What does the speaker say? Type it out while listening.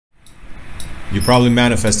You're probably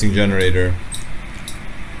manifesting generator.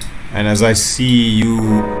 And as I see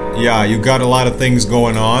you, yeah, you got a lot of things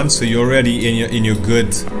going on, so you're already in your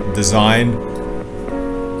good design.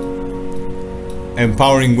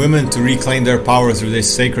 Empowering women to reclaim their power through their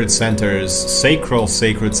sacred centers. Sacral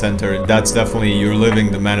sacred center. That's definitely, you're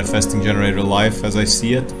living the manifesting generator life as I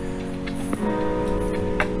see it.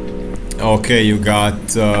 Okay, you got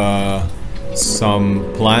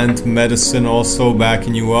some plant medicine also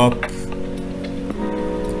backing you up.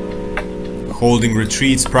 Holding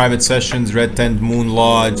retreats, private sessions, red tent, moon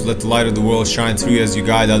lodge, let the light of the world shine through you as you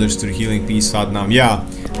guide others to the healing peace, Satnam. Yeah,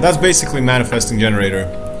 that's basically manifesting generator.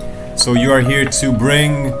 So you are here to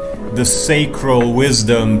bring the sacral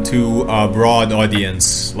wisdom to a broad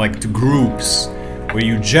audience, like to groups, where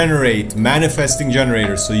you generate manifesting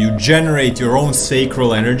generators. So you generate your own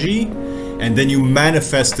sacral energy, and then you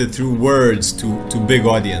manifest it through words to big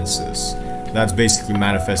audiences. That's basically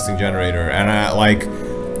manifesting generator. And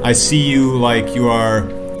I see you like you are.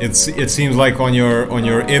 It seems like on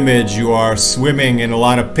your image you are swimming in a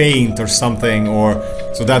lot of paint or something, or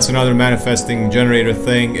so that's another manifesting generator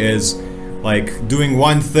thing, is like doing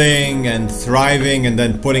one thing and thriving and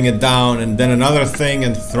then putting it down, and then another thing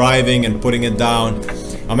and thriving and putting it down.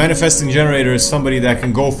 A manifesting generator is somebody that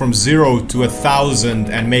can go from 0 to 1,000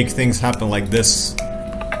 and make things happen like this.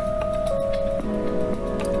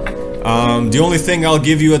 The only thing I'll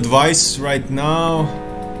give you advice right now,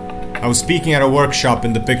 I was speaking at a workshop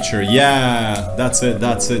in the picture. Yeah, that's it.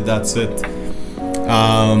 That's the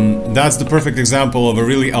perfect example of a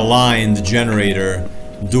really aligned generator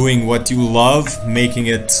doing what you love, making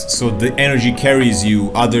it so the energy carries you,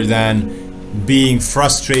 other than being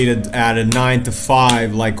frustrated at a 9 to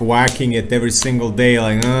 5, like whacking it every single day,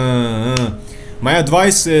 like My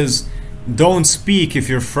advice is, don't speak if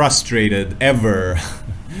you're frustrated, ever.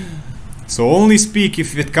 So only speak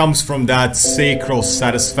if it comes from that sacral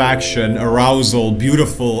satisfaction, arousal,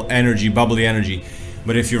 beautiful energy, bubbly energy.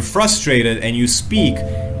 But if you're frustrated and you speak,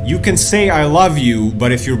 you can say I love you,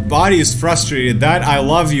 but if your body is frustrated, that I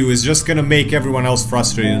love you is just gonna make everyone else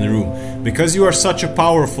frustrated in the room. Because you are such a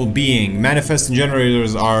powerful being, manifesting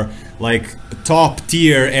generators are like top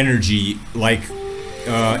tier energy, like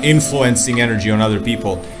influencing energy on other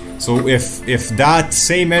people. So if that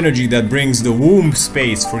same energy that brings the womb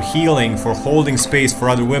space for healing, for holding space for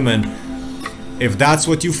other women, if that's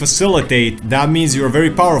what you facilitate, that means you're very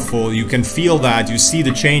powerful. You can feel that, you see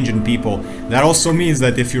the change in people. That also means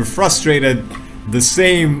that if you're frustrated, the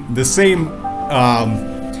same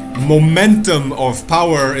momentum of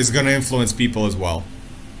power is gonna influence people as well.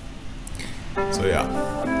 So yeah,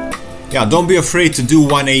 don't be afraid to do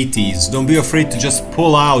 180s. Don't be afraid to just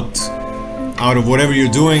pull out of whatever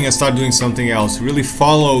you're doing and start doing something else. Really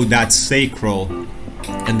follow that sacral,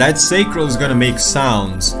 and that sacral is gonna make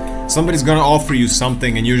sounds. Somebody's gonna offer you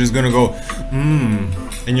something and you're just gonna go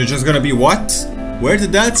and you're just gonna be, what? Where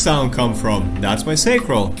did that sound come from? That's my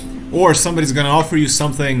sacral. Or somebody's gonna offer you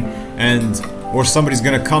something, or somebody's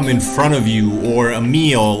gonna come in front of you, or a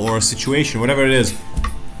meal or a situation, whatever it is,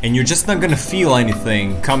 and you're just not gonna feel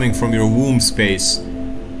anything coming from your womb space.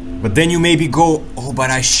 But then you maybe go, oh,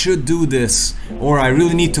 but I should do this, or I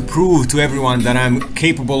really need to prove to everyone that I'm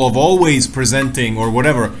capable of always presenting, or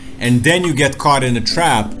whatever. And then you get caught in a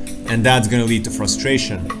trap, and that's gonna lead to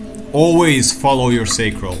frustration. Always follow your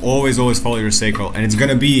sacral. Always follow your sacral. And it's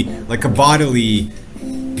gonna be like a bodily,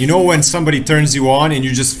 you know, when somebody turns you on and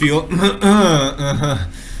you just feel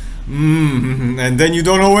and then you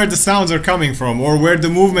don't know where the sounds are coming from or where the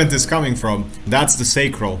movement is coming from. That's the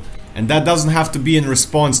sacral. And that doesn't have to be in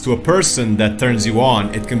response to a person that turns you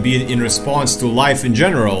on. It can be in response to life in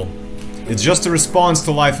general. It's just a response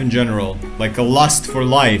to life in general, like a lust for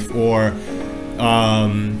life, or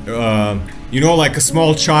you know, like a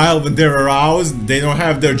small child when they're aroused, they don't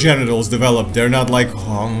have their genitals developed. They're not like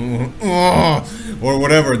or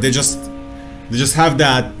whatever. They just have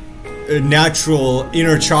that natural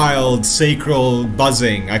inner child sacral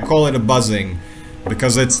buzzing. I call it a buzzing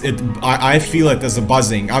because I feel it as a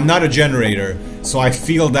buzzing. I'm not a generator, so I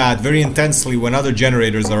feel that very intensely when other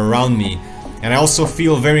generators are around me. And I also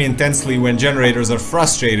feel very intensely when generators are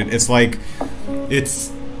frustrated. It's like,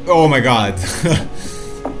 oh my god.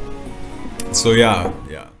 So yeah.